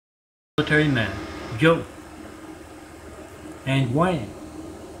military man, Joe, and Wang,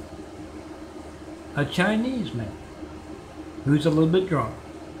 a Chinese man who's a little bit drunk,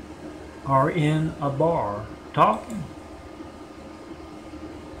 are in a bar talking.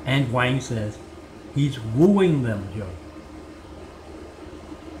 And Wang says he's wooing them, Joe.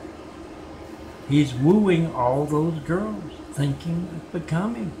 He's wooing all those girls, thinking of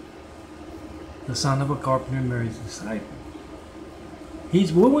becoming the son of a carpenter and Mary's disciples.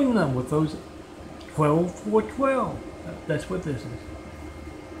 He's wooing them with those 12 for 12. That's what this is.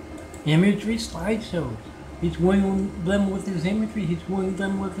 Imagery slideshows. He's wooing them with his imagery. He's wooing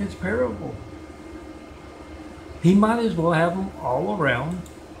them with his parable. He might as well have them all around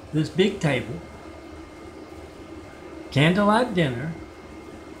this big table, candlelight dinner,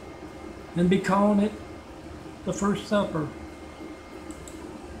 and be calling it the First Supper.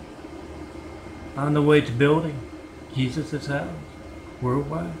 On the way to building Jesus' house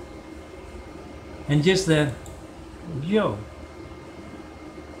worldwide. And just then, Joe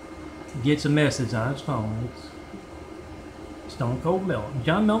gets a message on his phone. It's Stone Cold Milton.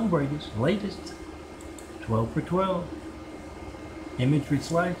 John Milton Brady's latest 12 for 12 imagery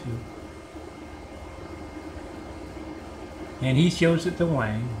slideshow. And he shows it to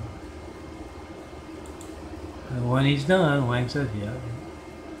Wang. And when he's done, Wang says, yeah,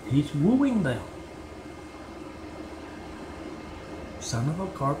 he's wooing them. Son of a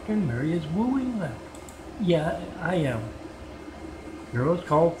carpenter and Mary is wooing them. Yeah, I am. Girls,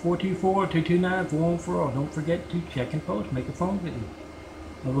 call 424-229-4140. Don't forget to check and post. Make a phone video.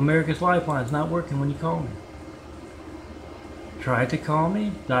 Of America's Lifeline is not working when you call me. Try to call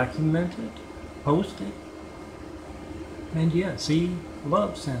me, document it, post it. And yeah, see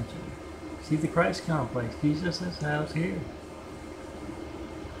love censored. See the Christ complex. Jesus' house here.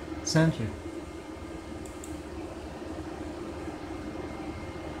 Censored.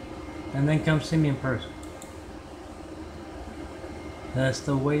 And then come see me in person. That's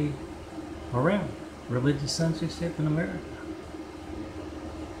the way around religious censorship in America.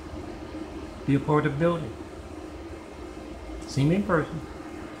 Be a part of building. See me in person.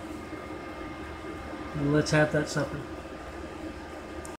 And let's have that supper.